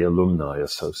importance of the alumni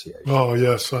association. Oh,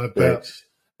 yes, I bet.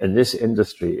 In this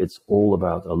industry, it's all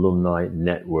about alumni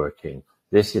networking.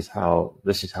 This is how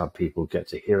people get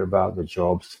to hear about the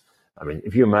jobs.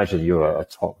 If you imagine you're a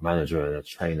top manager in a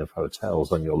chain of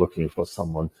hotels and you're looking for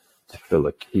someone to fill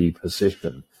a key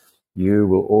position, you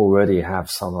will already have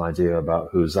some idea about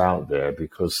who's out there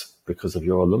because of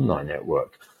your alumni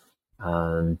network.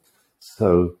 And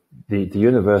so the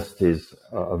universities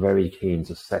are very keen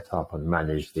to set up and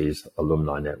manage these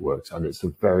alumni networks, and it's a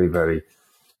very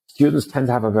students tend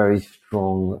to have a very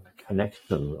strong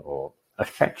connection or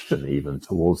affection even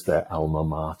towards their alma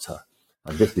mater,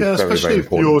 and this is especially very if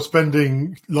important. you're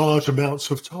spending large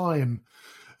amounts of time,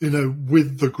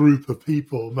 with the group of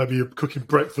people. Maybe you're cooking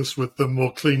breakfast with them,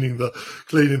 or cleaning the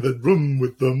room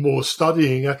with them, or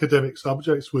studying academic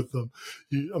subjects with them.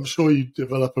 I'm sure you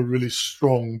develop a really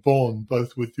strong bond,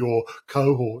 both with your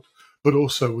cohort, but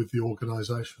also with the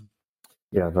organisation.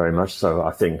 Yeah, very much so.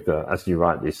 I think that, as you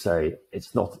rightly say,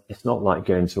 it's not like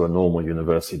going to a normal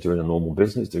university doing a normal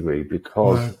business degree,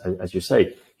 because, as you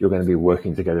say, you're going to be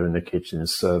working together in the kitchen,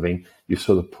 serving. You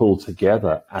sort of pull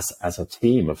together as a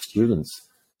team of students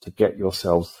to get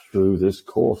yourselves through this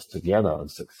course together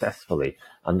and successfully,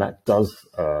 and that does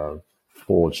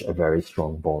forge a very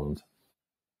strong bond.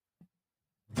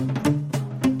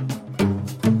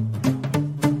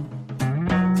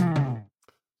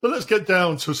 But let's get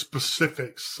down to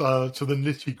specifics, to the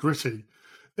nitty-gritty.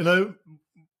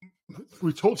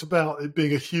 We talked about it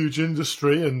being a huge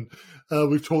industry, and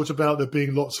we've talked about there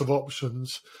being lots of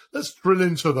options. Let's drill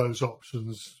into those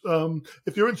options.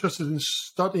 If you're interested in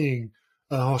studying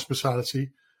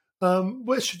hospitality,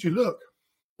 where should you look?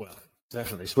 Well,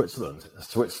 definitely Switzerland.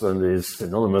 Switzerland is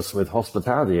synonymous with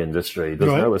hospitality industry.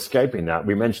 There's no escaping that.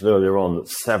 We mentioned earlier on that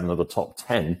 7 of the top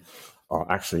 10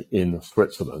 are actually in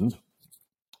Switzerland.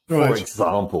 For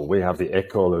example, we have the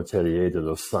École Hôtelière de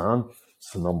Lausanne.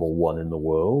 It's the number 1 in the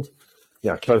world.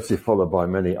 Yeah, closely followed by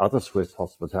many other Swiss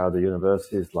hospitality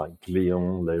universities like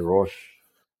Lyon, Les Roches.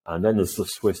 And then there's the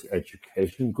Swiss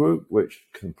Education Group, which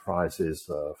comprises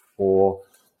 4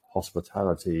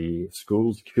 hospitality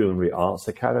schools, Culinary Arts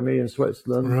Academy in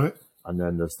Switzerland. Right. And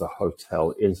then there's the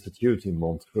Hotel Institute in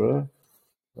Montreux,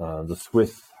 the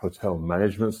Swiss Hotel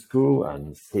Management School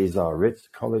and César Ritz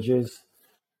colleges.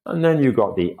 And then you've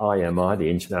got the IMI, the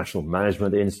International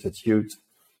Management Institute.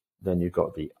 Then you've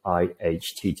got the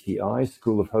IHTTI,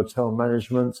 School of Hotel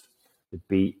Management, the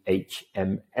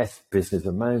BHMS, Business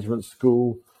and Management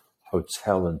School,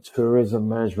 Hotel and Tourism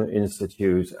Management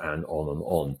Institute, and on and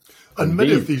on. And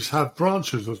many of these have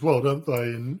branches as well, don't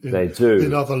they? They do.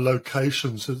 In other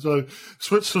locations. And so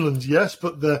Switzerland, yes,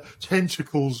 but their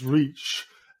tentacles reach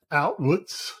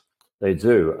outwards. They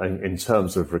do. And in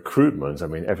terms of recruitment, I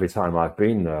mean, every time I've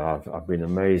been there, I've been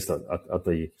amazed at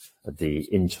the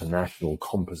international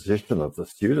composition of the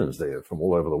students there from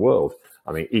all over the world.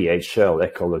 I mean, EHL,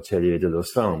 École Hôtelière de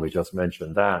Lausanne, we just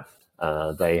mentioned that.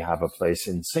 They have a place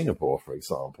in Singapore, for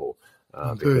example,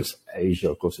 because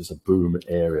Asia, of course, is a boom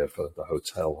area for the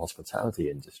hotel hospitality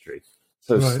industry.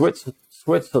 So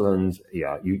Switzerland,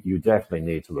 yeah, you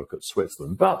definitely need to look at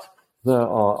Switzerland, but there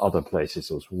are other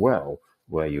places as well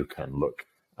where you can look.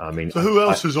 I mean, so who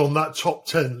else is on that top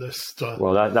 10 list?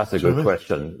 Well, that's a good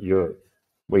question.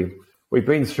 We've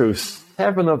been through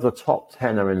 7 of the top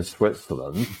 10 are in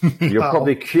Switzerland. You're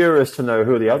probably curious to know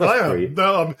who the other 3.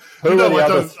 No,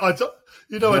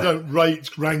 I don't rate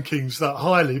rankings that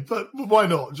highly, but why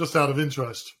not? Just out of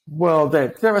interest. Well,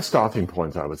 they're a starting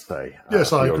point, I would say.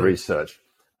 Yes, I agree. Your research.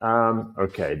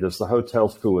 Okay, there's the hotel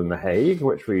school in The Hague,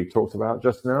 which we talked about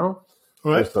just now.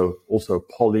 Right. Also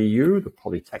PolyU, the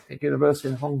Polytechnic University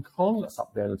in Hong Kong, that's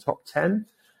up there in the top 10,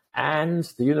 and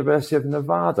the University of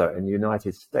Nevada in the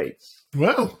United States.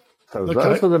 Wow. So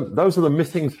those are the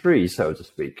missing 3, so to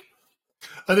speak.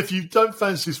 And if you don't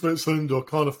fancy Switzerland or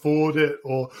can't afford it,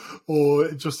 or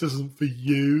it just isn't for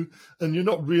you, and you're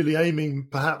not really aiming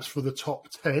perhaps for the top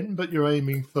 10, but you're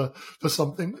aiming for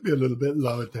something maybe a little bit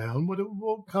lower down,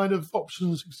 what kind of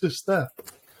options exist there?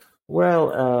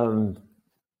 Well,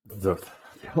 the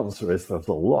answer is there's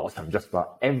a lot. And just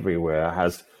about everywhere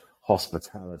has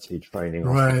hospitality training,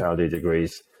 hospitality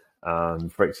degrees.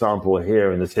 For example,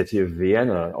 here in the city of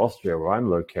Vienna, Austria, where I'm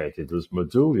located, there's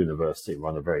Modul University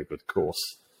run a very good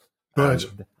course. Right.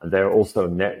 And they're also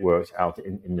networked out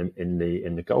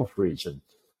in the Gulf region.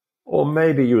 Or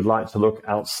maybe you would like to look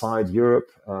outside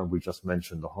Europe. We just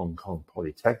mentioned the Hong Kong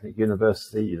Polytechnic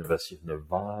University, University of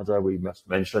Nevada, we just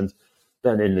mentioned.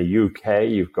 Then in the UK,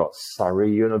 you've got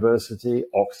Surrey University,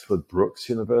 Oxford Brookes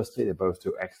University. They both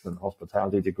do excellent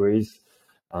hospitality degrees.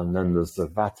 And then there's the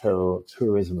Vatel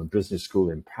Tourism and Business School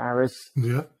in Paris.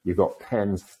 Yeah. You've got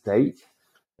Penn State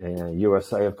in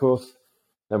USA, of course.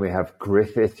 Then we have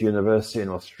Griffith University in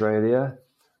Australia.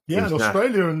 Yeah, in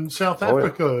Australia and South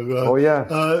Africa.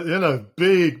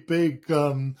 Big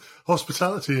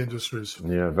hospitality industries.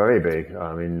 Yeah, very big.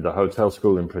 I mean, the hotel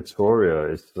school in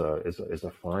Pretoria is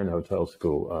a fine hotel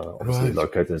school, obviously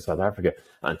located in South Africa,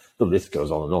 and the list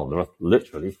goes on and on. There are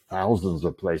literally thousands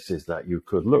of places that you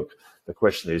could look. The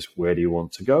question is, where do you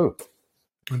want to go?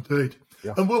 Indeed.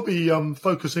 Yeah. And we'll be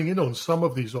focusing in on some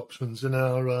of these options in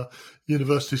our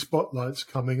university spotlights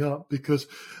coming up, because,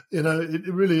 it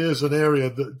really is an area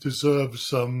that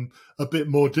deserves a bit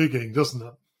more digging, doesn't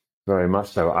it? Very much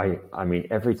so. I mean,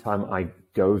 every time I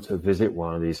go to visit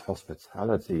one of these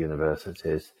hospitality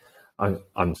universities,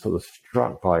 I'm sort of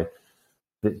struck by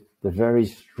the very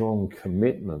strong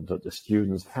commitment that the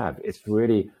students have. It's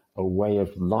really a way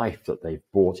of life that they've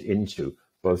bought into,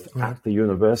 both at the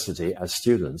university as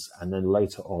students and then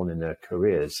later on in their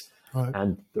careers. Right.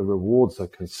 And the rewards are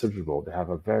considerable. They have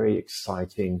a very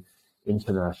exciting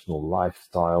international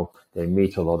lifestyle. They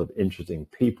meet a lot of interesting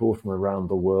people from around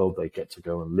the world. They get to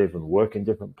go and live and work in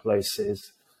different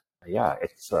places. Yeah,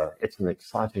 it's an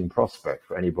exciting prospect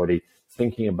for anybody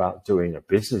thinking about doing a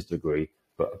business degree,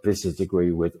 but a business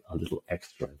degree with a little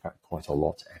extra, in fact, quite a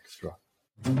lot extra.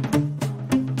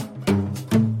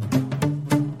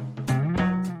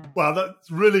 Wow, that's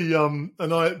really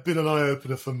been an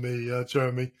eye-opener for me,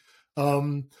 Jeremy,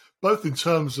 both in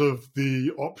terms of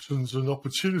the options and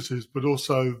opportunities, but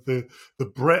also the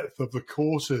breadth of the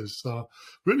courses.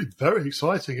 Really very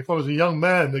exciting. If I was a young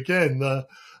man, again,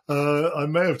 I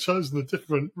may have chosen a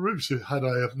different route had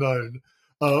I have known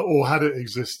or had it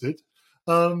existed.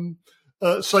 Same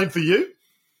for you?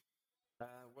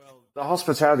 Well, the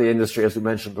hospitality industry, as we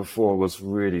mentioned before, was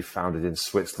really founded in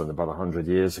Switzerland about 100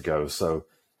 years ago. So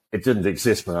it didn't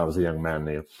exist when I was a young man,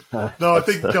 Neil. No, I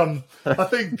think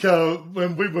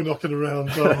when we were knocking around,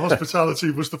 hospitality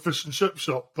was the fish and chip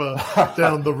shop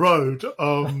down the road,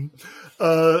 and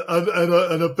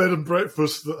a bed and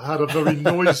breakfast that had a very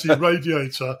noisy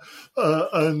radiator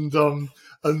and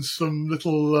some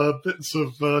little bits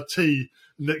of tea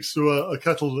next to a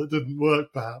kettle that didn't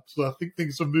work, perhaps. So I think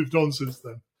things have moved on since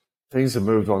then. Things have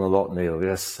moved on a lot, Neil.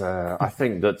 Yes, I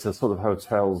think that the sort of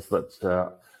hotels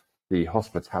that the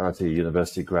hospitality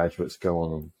university graduates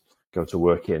go to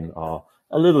work in are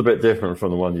a little bit different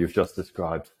from the one you've just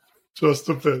described. Just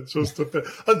a bit.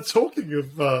 And talking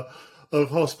of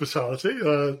hospitality,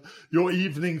 your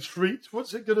evening treat,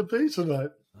 what's it going to be tonight?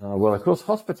 Well, of course,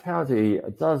 hospitality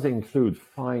does include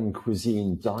fine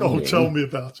cuisine dining. Oh, tell me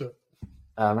about it.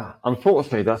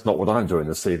 Unfortunately, that's not what I'm doing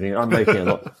this evening. I'm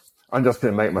just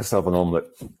going to make myself an omelette.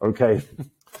 Okay.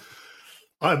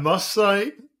 I must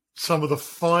say, some of the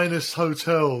finest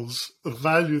hotels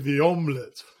value the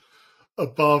omelette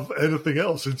above anything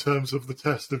else in terms of the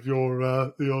test of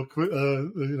your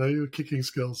cooking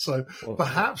skills. So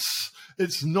perhaps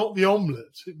it's not the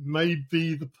omelette; it may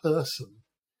be the person.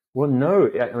 Well,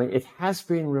 no, I mean it has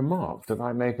been remarked that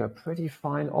I make a pretty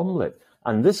fine omelette,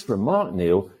 and this remark,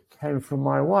 Neil, came from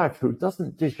my wife, who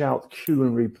doesn't dish out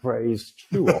culinary praise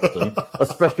too often,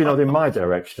 especially not in my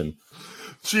direction.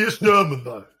 She is German,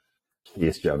 though. She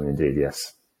is German indeed,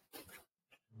 yes.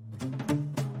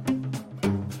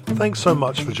 Thanks so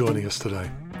much for joining us today.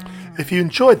 If you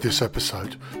enjoyed this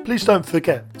episode, please don't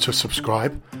forget to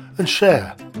subscribe and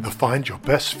share the Find Your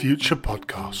Best Future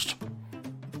podcast.